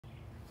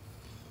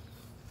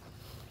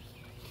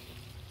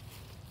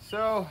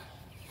So,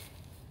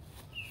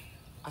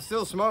 I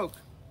still smoke.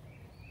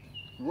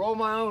 Roll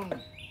my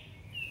own.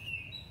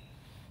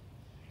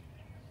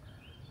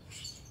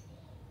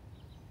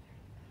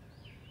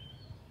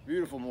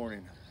 Beautiful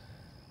morning.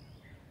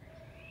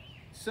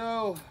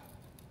 So,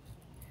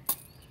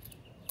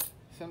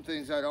 some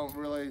things I don't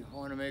really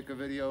want to make a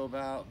video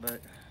about, but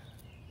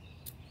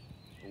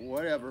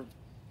whatever.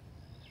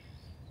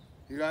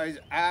 You guys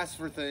ask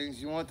for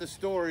things. You want the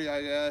story,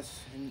 I guess,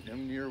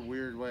 in your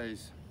weird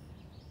ways.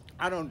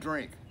 I don't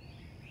drink.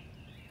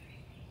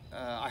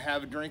 I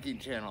have a drinking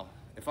channel.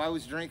 If I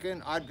was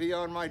drinking, I'd be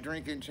on my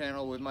drinking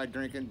channel with my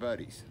drinking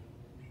buddies.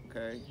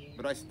 Okay?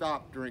 But I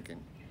stopped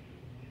drinking.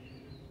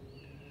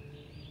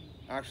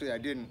 Actually, I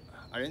didn't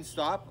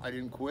stop. I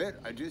didn't quit.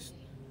 I just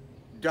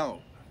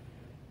don't.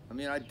 I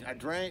mean, I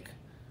drank.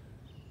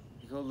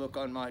 You go look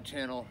on my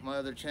channel, my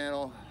other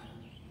channel.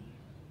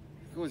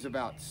 It was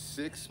about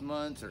 6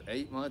 months or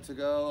 8 months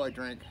ago. I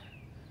drank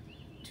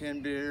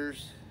 10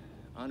 beers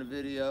on a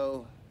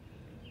video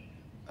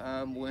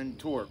when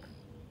Torque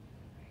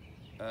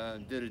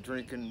did a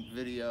drinking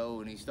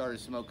video and he started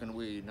smoking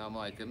weed. And I'm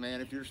like,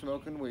 man, if you're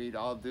smoking weed,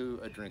 I'll do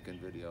a drinking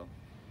video.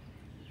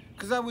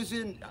 Because I was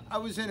in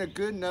a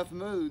good enough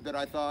mood that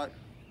I thought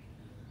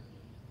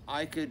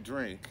I could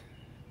drink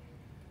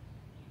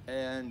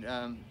and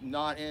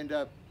not end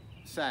up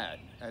sad.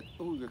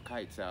 Ooh, the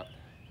kite's out.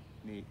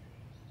 Neat.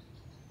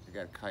 I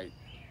got a kite.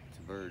 It's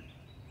a bird.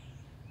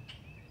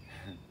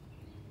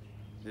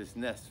 This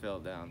nest fell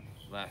down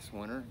last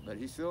winter, but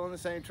he's still in the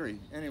same tree.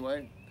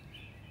 Anyway,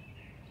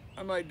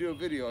 I might do a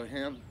video of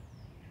him.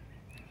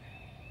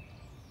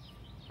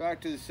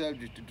 Back to the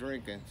subject of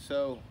drinking.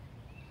 So,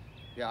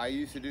 yeah, I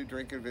used to do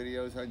drinking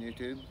videos on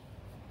YouTube.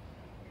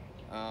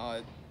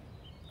 I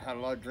had a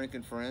lot of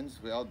drinking friends.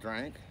 We all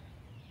drank.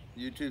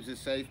 YouTube's a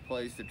safe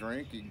place to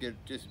drink. You can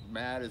get just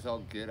mad as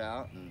all get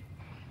out and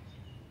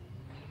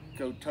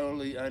go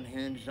totally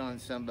unhinged on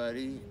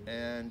somebody,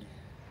 and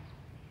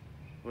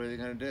what are they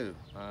gonna do?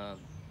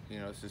 You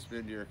know,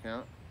 suspend your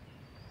account?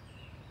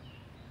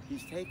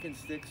 He's taking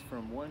sticks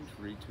from one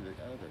tree to the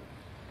other.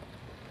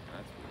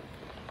 That's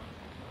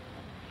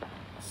weird.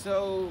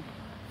 So,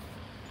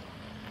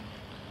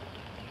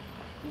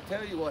 to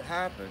tell you what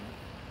happened,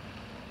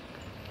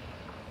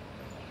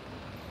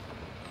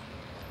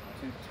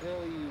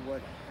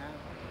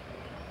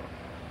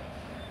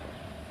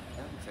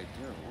 that looks like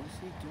Daryl. What is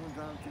he doing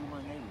driving through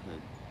my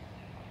neighborhood?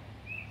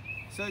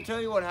 So to tell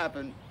you what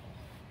happened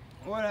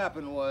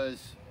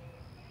was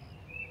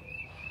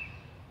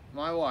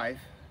my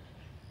wife,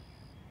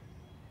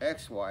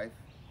 ex-wife,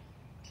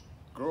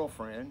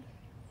 girlfriend,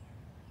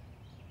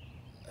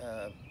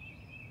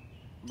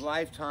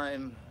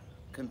 lifetime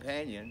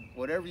companion,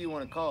 whatever you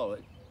want to call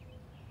it.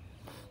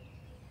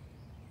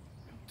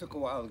 Took a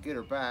while to get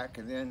her back,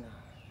 and then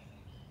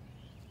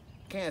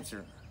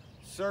cancer,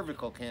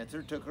 cervical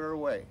cancer, took her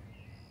away.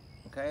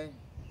 Okay?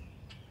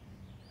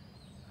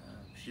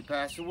 She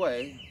passed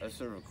away of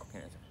cervical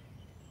cancer.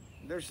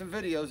 There's some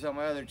videos on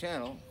my other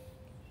channel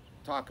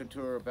talking to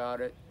her about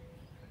it.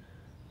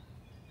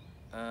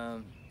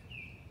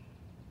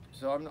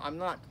 So I'm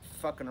not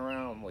fucking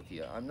around with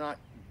you. I'm not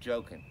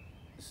joking.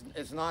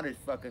 It's not a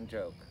fucking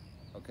joke.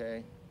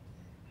 Okay?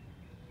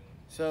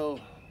 So,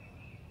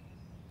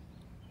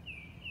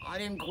 I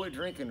didn't quit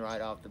drinking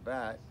right off the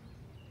bat,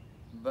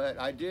 but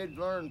I did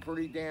learn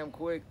pretty damn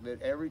quick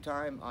that every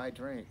time I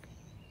drink,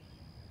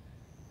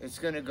 it's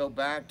gonna go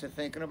back to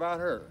thinking about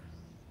her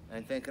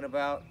and thinking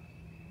about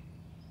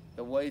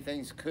the way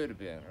things could have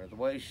been, or the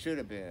way it should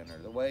have been, or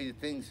the way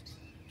things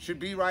should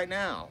be right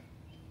now.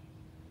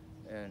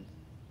 And,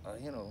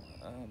 you know,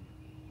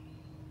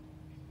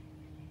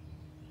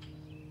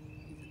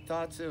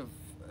 thoughts of,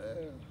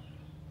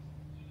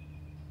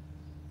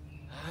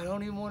 I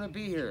don't even want to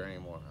be here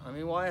anymore. I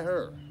mean, why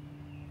her?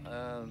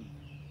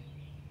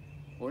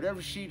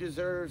 Whatever she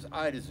deserves,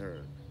 I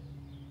deserve.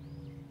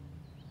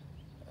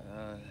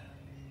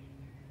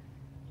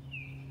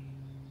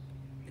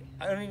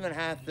 I don't even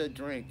have to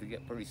drink to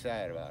get pretty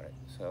sad about it.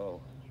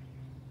 So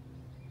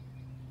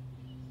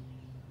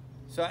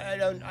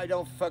I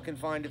don't fucking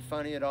find it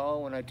funny at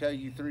all when I tell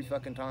you 3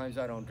 fucking times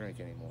I don't drink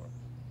anymore.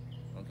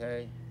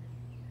 Okay?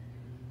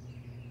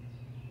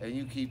 And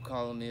you keep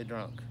calling me a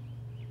drunk.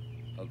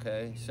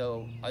 Okay?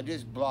 So I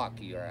just block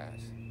your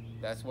ass.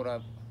 That's what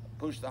I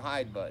push the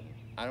hide button.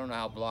 I don't know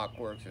how block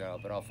works now,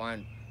 but I'll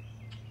find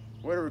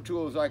whatever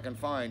tools I can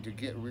find to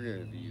get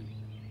rid of you.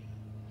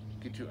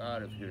 Get you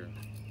out of here.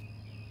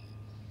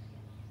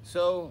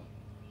 So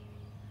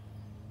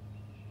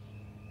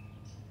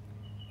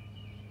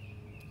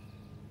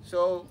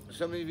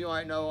some of you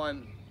might know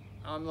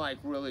I'm like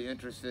really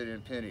interested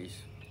in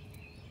pennies.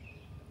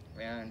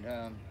 And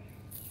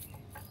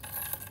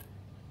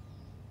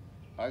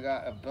I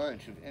got a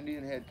bunch of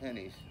Indian head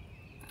pennies.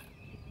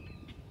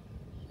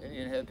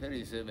 Indian head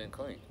pennies have been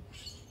cleaned.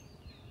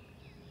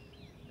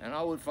 And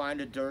I would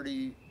find a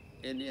dirty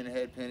Indian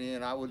head penny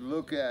and I would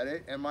look at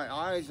it and my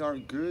eyes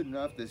aren't good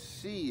enough to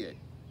see it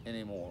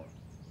anymore.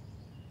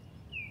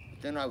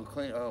 But then I would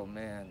clean, oh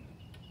man,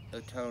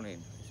 the toning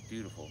is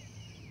beautiful.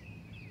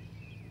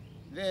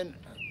 then,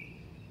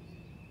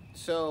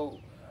 so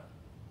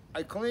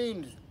I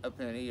cleaned a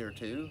penny or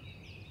two,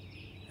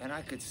 and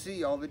I could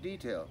see all the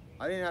detail.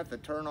 I didn't have to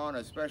turn on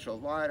a special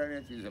light. I didn't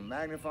have to use a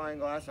magnifying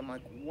glass. I'm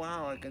like,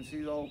 wow, I can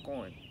see the whole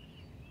coin.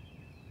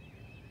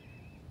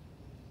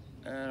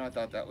 And I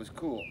thought that was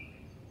cool.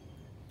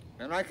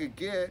 And I could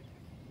get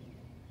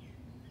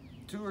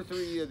 2 or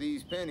 3 of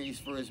these pennies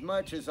for as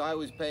much as I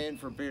was paying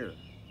for beer.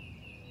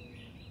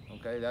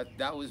 Okay,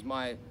 that was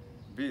my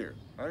beer.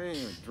 I didn't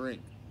even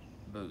drink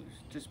booze,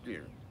 just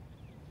beer.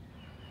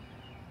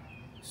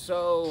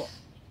 So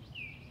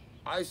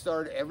I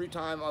started, every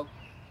time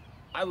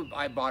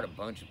I bought a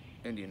bunch of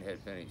Indian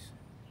head pennies,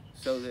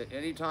 so that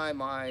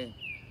anytime I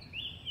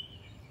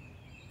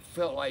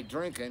felt like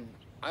drinking,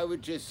 I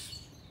would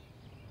just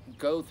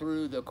go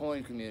through the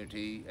coin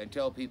community and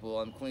tell people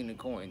I'm cleaning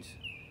coins,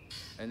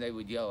 and they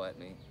would yell at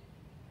me.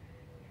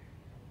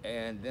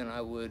 And then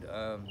I would,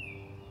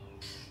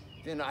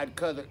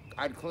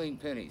 I'd clean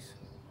pennies.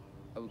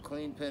 I would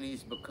clean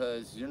pennies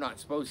because you're not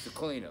supposed to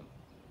clean them.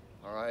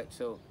 All right,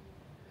 so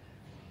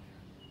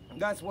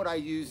that's what I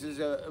use as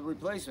a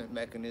replacement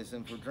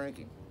mechanism for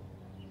drinking.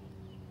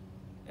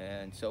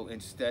 And so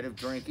instead of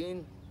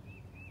drinking,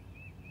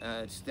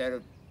 instead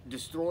of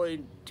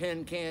destroying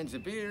 10 cans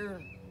of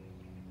beer,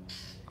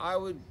 I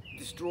would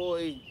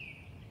destroy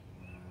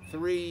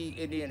 3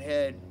 Indian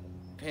head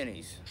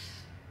pennies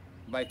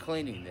by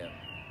cleaning them.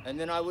 And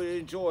then I would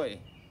enjoy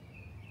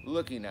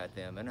looking at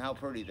them and how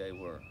pretty they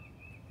were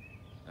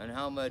and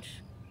how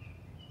much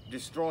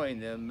destroying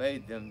them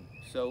made them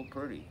so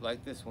pretty.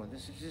 Like this one.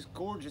 This is just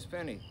gorgeous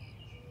penny.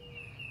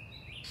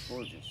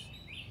 Gorgeous.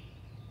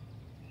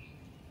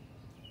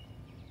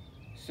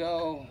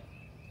 So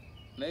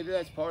maybe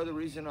that's part of the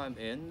reason I'm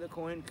in the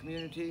coin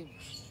community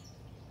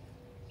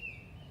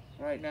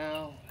right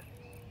now.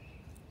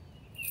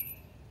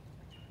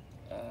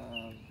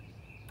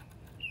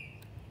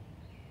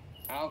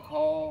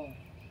 Alcohol,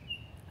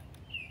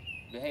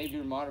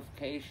 behavior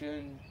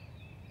modification,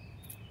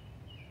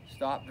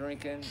 stop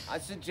drinking. I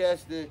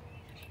suggest that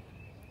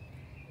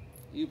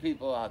you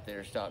people out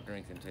there stop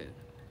drinking too.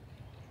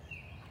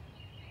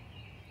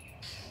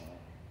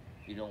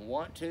 If you don't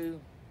want to,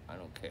 I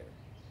don't care.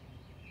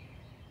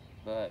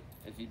 But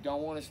if you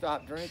don't want to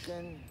stop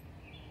drinking,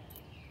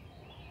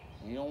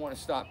 you don't want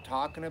to stop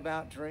talking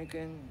about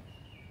drinking,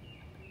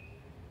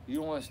 you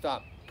don't want to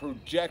stop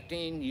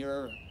projecting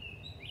your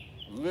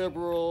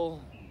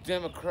liberal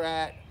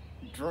Democrat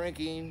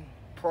drinking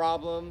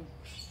problem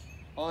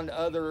on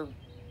other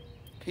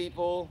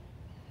people,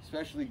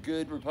 especially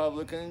good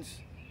Republicans,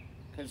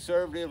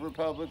 conservative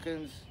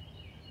Republicans,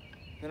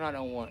 then I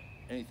don't want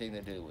anything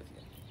to do with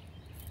you.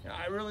 Now,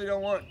 I really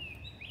don't want,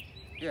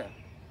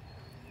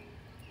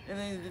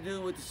 anything to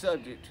do with the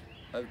subject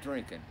of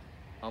drinking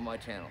on my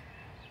channel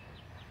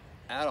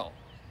at all.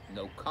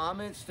 No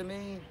comments to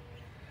me,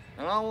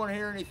 and I don't want to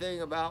hear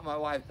anything about my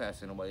wife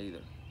passing away either.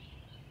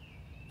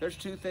 There's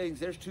 2 things,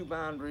 there's 2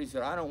 boundaries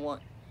that I don't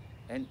want.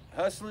 And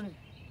Hustling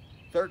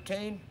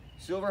 13,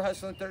 Silver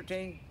Hustling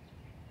 13,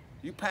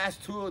 you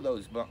passed 2 of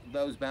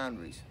those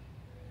boundaries.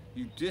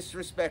 You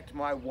disrespect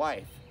my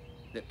wife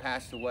that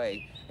passed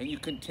away, and you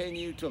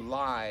continue to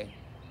lie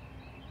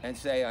and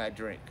say I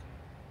drink.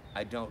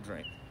 I don't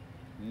drink.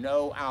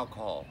 No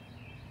alcohol.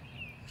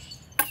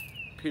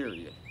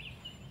 Period.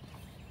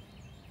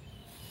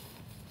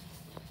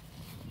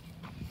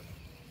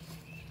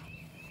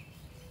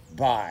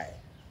 Bye.